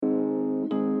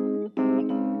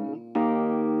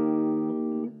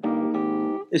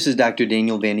This is Dr.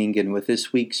 Daniel Van Ingen with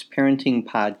this week's parenting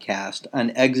podcast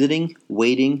on exiting,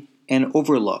 waiting, and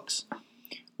overlooks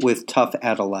with tough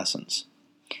adolescents.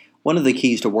 One of the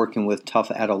keys to working with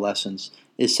tough adolescents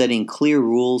is setting clear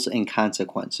rules and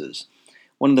consequences.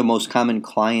 One of the most common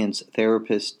clients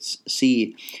therapists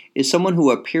see is someone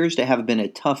who appears to have been a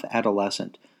tough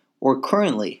adolescent or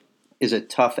currently is a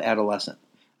tough adolescent,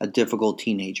 a difficult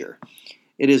teenager.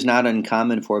 It is not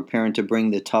uncommon for a parent to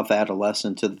bring the tough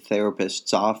adolescent to the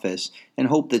therapist's office and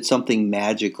hope that something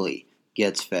magically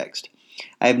gets fixed.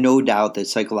 I have no doubt that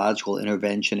psychological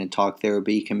intervention and talk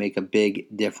therapy can make a big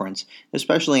difference,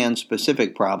 especially on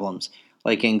specific problems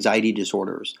like anxiety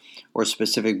disorders or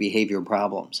specific behavior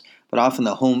problems. But often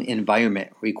the home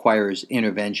environment requires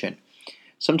intervention.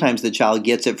 Sometimes the child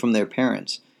gets it from their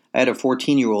parents. I had a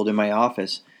 14-year-old in my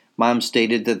office. Mom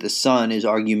stated that the son is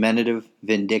argumentative,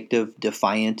 vindictive,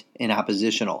 defiant, and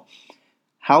oppositional.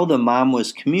 How the mom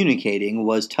was communicating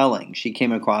was telling. She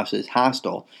came across as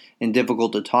hostile and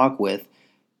difficult to talk with.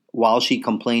 While she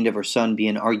complained of her son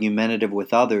being argumentative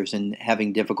with others and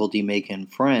having difficulty making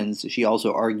friends, she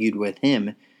also argued with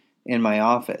him in my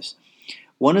office.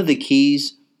 One of the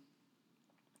keys,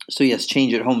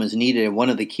 change at home is needed. And one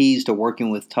of the keys to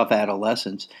working with tough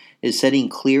adolescents is setting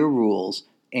clear rules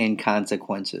and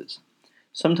consequences.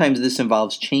 Sometimes this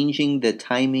involves changing the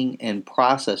timing and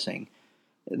processing,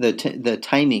 the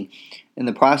timing and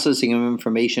the processing of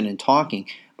information and talking,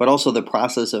 but also the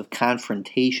process of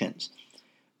confrontations.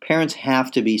 Parents have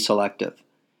to be selective.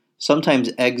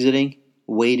 Sometimes exiting,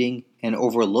 waiting, and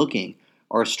overlooking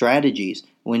are strategies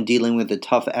when dealing with the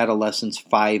tough adolescent's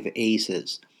 5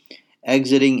 ACEs.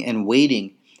 Exiting and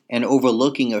waiting and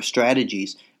overlooking are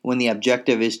strategies when the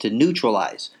objective is to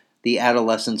neutralize the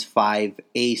adolescent's 5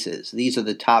 ACEs. These are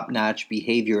the top-notch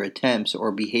behavior attempts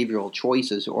or behavioral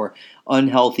choices or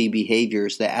unhealthy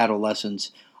behaviors that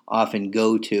adolescents often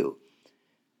go to.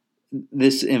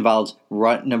 This involves,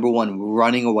 number 1,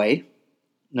 running away.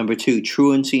 Number 2,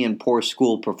 truancy and poor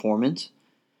school performance.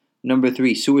 Number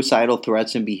 3, suicidal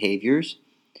threats and behaviors.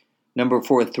 Number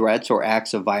 4, threats or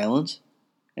acts of violence.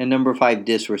 And number 5,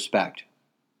 disrespect.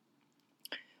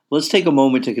 Let's take a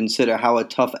moment to consider how a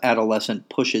tough adolescent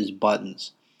pushes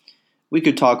buttons. We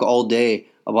could talk all day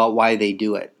about why they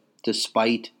do it. To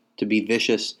spite, to be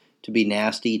vicious, to be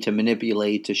nasty, to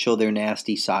manipulate, to show their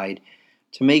nasty side,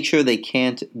 to make sure they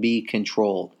can't be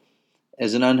controlled.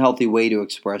 As an unhealthy way to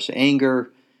express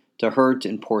anger, to hurt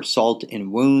and pour salt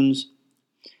in wounds.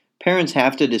 Parents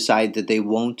have to decide that they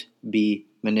won't be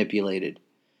manipulated.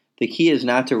 The key is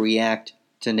not to react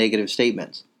to negative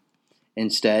statements.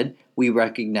 Instead, we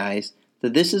recognize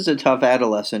that this is a tough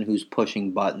adolescent who's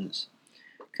pushing buttons.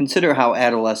 Consider how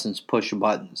adolescents push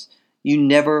buttons. You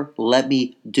never let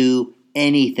me do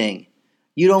anything.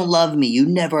 You don't love me. You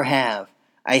never have.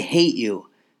 I hate you.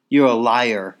 You're a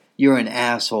liar. You're an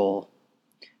asshole.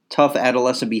 Tough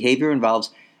adolescent behavior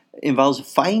involves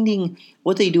finding,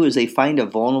 what they do is they find a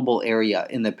vulnerable area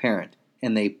in the parent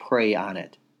and they prey on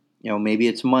it. Maybe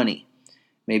it's money.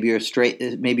 Maybe you're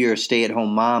a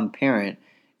stay-at-home mom, parent,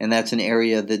 and that's an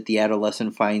area that the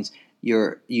adolescent finds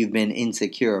you've been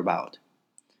insecure about.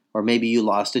 Or maybe you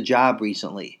lost a job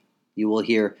recently. You will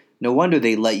hear, no wonder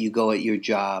they let you go at your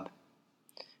job.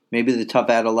 Maybe the tough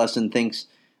adolescent thinks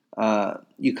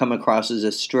you come across as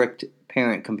a strict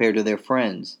parent compared to their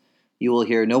friends. You will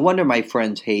hear, no wonder my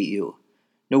friends hate you.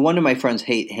 No wonder my friends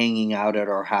hate hanging out at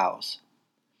our house.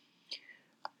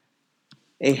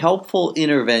 A helpful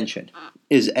intervention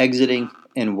is exiting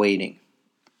and waiting.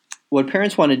 What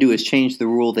parents want to do is change the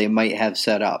rule they might have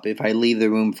set up. If I leave the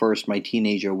room first, my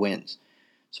teenager wins.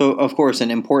 So, of course, an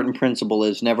important principle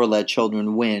is never let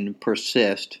children win,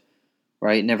 persist,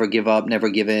 right? Never give up, never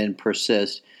give in,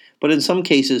 persist. But in some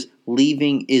cases,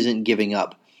 leaving isn't giving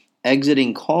up.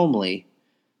 Exiting calmly,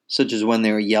 such as when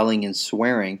they're yelling and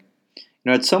swearing,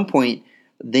 at some point,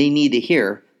 they need to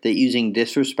hear that using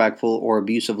disrespectful or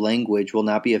abusive language will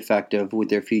not be effective with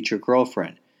their future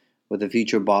girlfriend, with a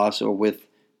future boss, or with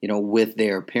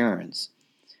their parents.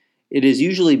 It is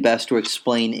usually best to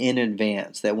explain in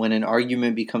advance that when an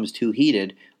argument becomes too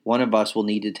heated, one of us will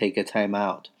need to take a time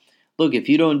out. Look, if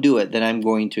you don't do it, then I'm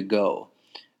going to go,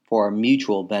 for our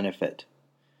mutual benefit.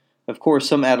 Of course,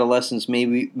 some adolescents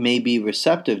may be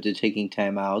receptive to taking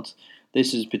time outs.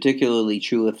 This is particularly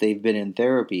true if they've been in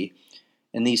therapy.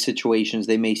 In these situations,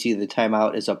 they may see the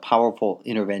timeout as a powerful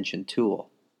intervention tool.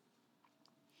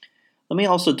 I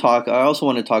also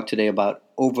want to talk today about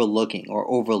overlooking or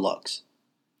overlooks.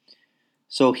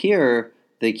 So here,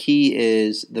 the key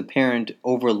is the parent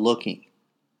overlooking.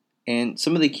 And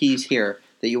some of the keys here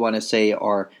that you want to say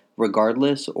are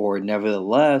regardless or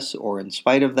nevertheless or in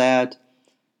spite of that.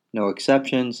 no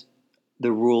exceptions,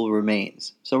 the rule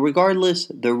remains. So regardless,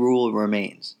 the rule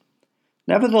remains.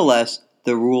 Nevertheless,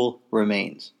 the rule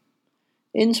remains.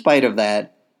 In spite of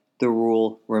that, the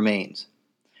rule remains.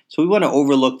 So we want to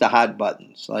overlook the hot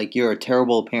buttons, like you're a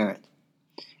terrible parent,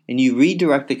 and you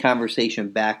redirect the conversation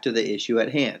back to the issue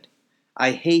at hand.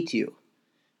 I hate you.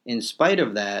 In spite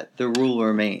of that, the rule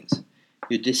remains.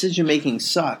 Your decision making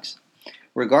sucks.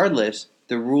 Regardless,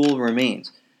 the rule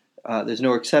remains. There's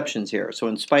no exceptions here. So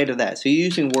in spite of that, so you're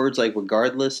using words like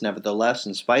regardless, nevertheless,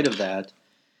 in spite of that,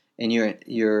 and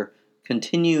you're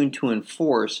continuing to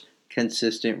enforce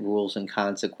consistent rules and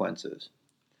consequences.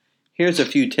 Here's a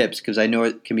few tips, because I know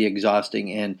it can be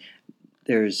exhausting, and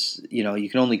you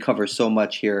can only cover so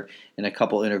much here in a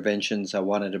couple interventions I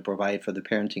wanted to provide for the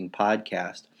parenting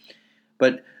podcast.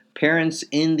 But parents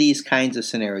in these kinds of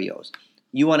scenarios,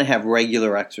 you want to have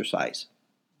regular exercise.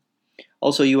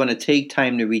 Also, you want to take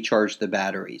time to recharge the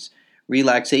batteries.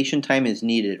 Relaxation time is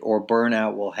needed or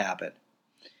burnout will happen.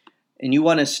 And you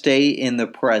want to stay in the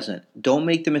present. Don't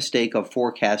make the mistake of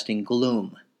forecasting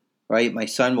gloom, right? My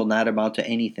son will not amount to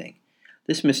anything.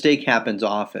 This mistake happens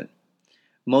often.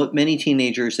 Many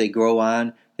teenagers, they grow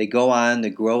on, they grow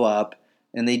up,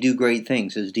 and they do great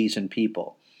things as decent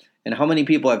people. And how many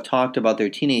people have talked about their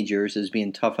teenagers as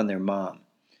being tough on their mom?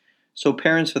 So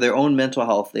parents, for their own mental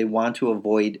health, they want to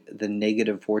avoid the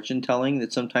negative fortune telling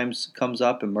that sometimes comes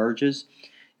up, emerges.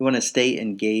 You want to stay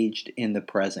engaged in the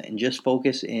present and just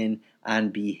focus in on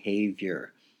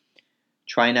behavior.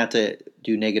 Try not to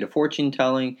do negative fortune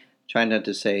telling. Try not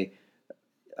to say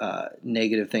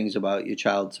negative things about your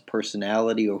child's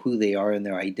personality or who they are in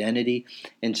their identity.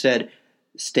 Instead,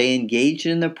 stay engaged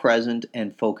in the present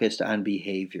and focused on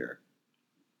behavior.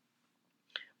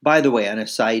 By the way, on a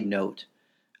side note,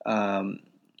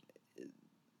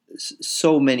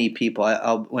 so many people,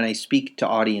 when I speak to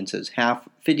audiences,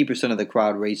 50% of the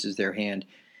crowd raises their hand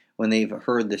when they've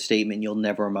heard the statement, you'll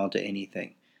never amount to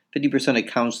anything. 50%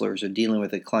 of counselors are dealing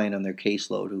with a client on their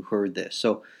caseload who heard this.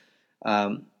 So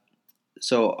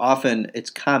often it's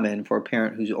common for a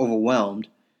parent who's overwhelmed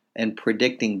and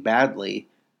predicting badly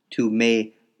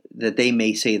that they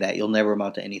may say that you'll never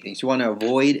amount to anything. So you want to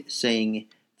avoid saying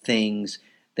things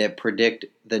that predict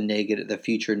the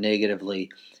future negatively.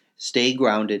 Stay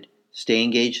grounded, stay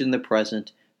engaged in the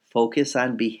present, focus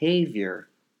on behavior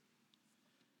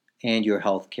and your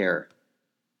health care.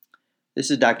 This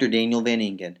is Dr. Daniel Van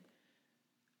Ingen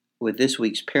with this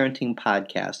week's parenting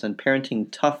podcast on parenting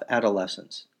tough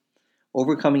adolescents,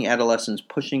 overcoming adolescents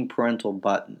pushing parental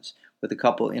buttons with a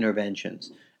couple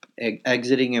interventions,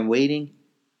 exiting and waiting,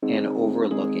 and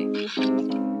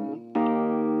overlooking.